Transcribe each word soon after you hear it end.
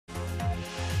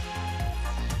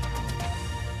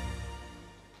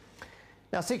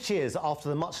Now, 6 years after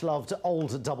the much-loved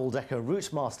old double-decker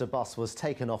Routemaster bus was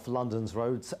taken off London's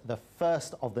roads, the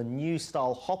first of the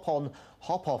new-style hop-on,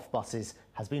 hop-off buses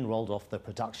has been rolled off the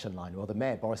production line. Well, the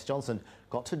Mayor, Boris Johnson,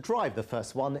 got to drive the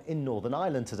first one in Northern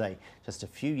Ireland today, just a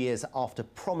few years after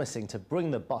promising to bring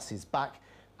the buses back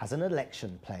as an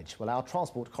election pledge. Well, our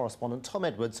transport correspondent Tom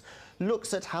Edwards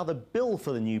looks at how the bill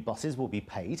for the new buses will be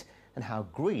paid and how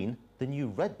green the new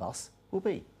red bus will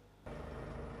be.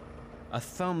 A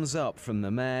thumbs up from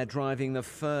the Mayor driving the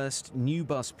first new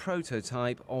bus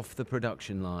prototype off the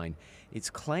production line. It's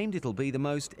claimed it'll be the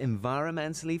most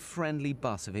environmentally friendly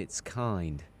bus of its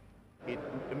kind. It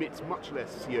emits much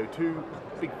less CO2,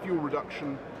 big fuel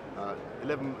reduction,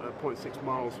 11.6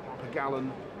 miles per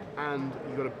gallon, and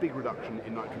you've got a big reduction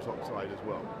in nitrous oxide as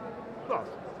well. Plus,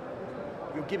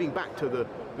 you're giving back to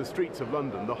the streets of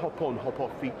London the hop-on,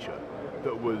 hop-off feature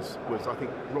that was I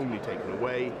think, wrongly taken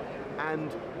away.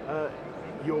 And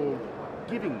you're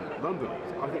giving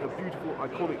Londoners, I think, a beautiful,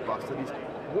 iconic bus that is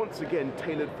once again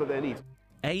tailored for their needs.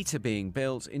 8 are being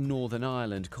built in Northern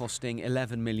Ireland, costing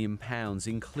 £11 million,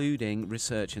 including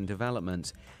research and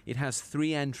development. It has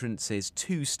 3 entrances,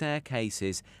 2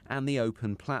 staircases and the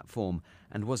open platform,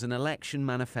 and was an election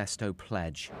manifesto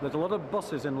pledge. There's a lot of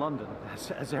buses in London,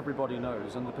 as everybody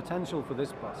knows, and the potential for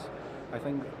this bus, I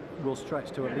think, will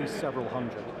stretch to at least several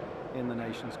hundred in the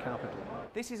nation's capital.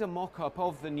 This is a mock-up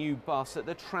of the new bus at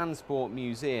the Transport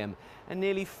Museum, and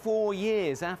nearly 4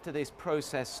 years after this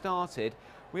process started,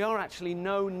 we are actually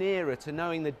no nearer to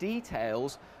knowing the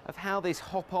details of how this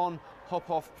hop-on,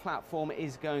 hop-off platform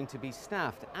is going to be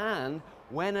staffed, and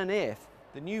when and if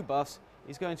the new bus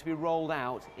is going to be rolled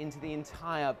out into the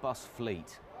entire bus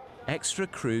fleet. Extra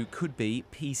crew could be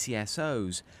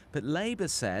PCSOs, but Labour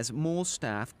says more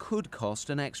staff could cost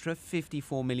an extra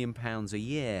 £54 million a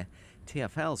year.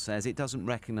 TfL says it doesn't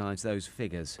recognise those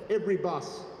figures. Every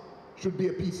bus should be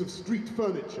a piece of street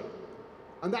furniture,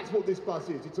 and that's what this bus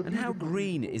is. And how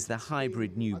green is the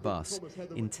hybrid new bus?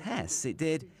 In tests, it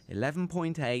did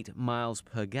 11.8 miles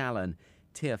per gallon.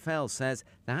 TfL says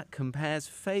that compares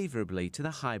favourably to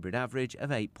the hybrid average of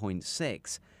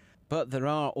 8.6. But there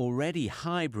are already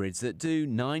hybrids that do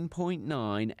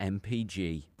 9.9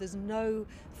 mpg. There's no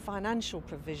financial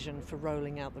provision for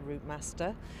rolling out the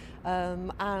Routemaster,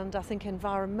 and I think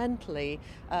environmentally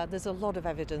there's a lot of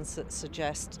evidence that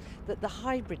suggests that the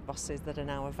hybrid buses that are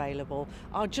now available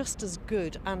are just as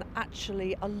good and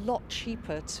actually a lot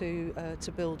cheaper to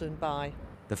build and buy.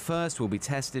 The first will be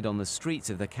tested on the streets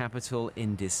of the capital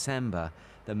in December.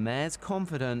 The Mayor's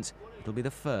confident it'll be the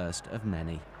first of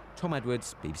many. Tom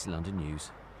Edwards, BBC London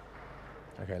News.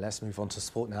 OK, let's move on to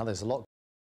sport now. There's a lot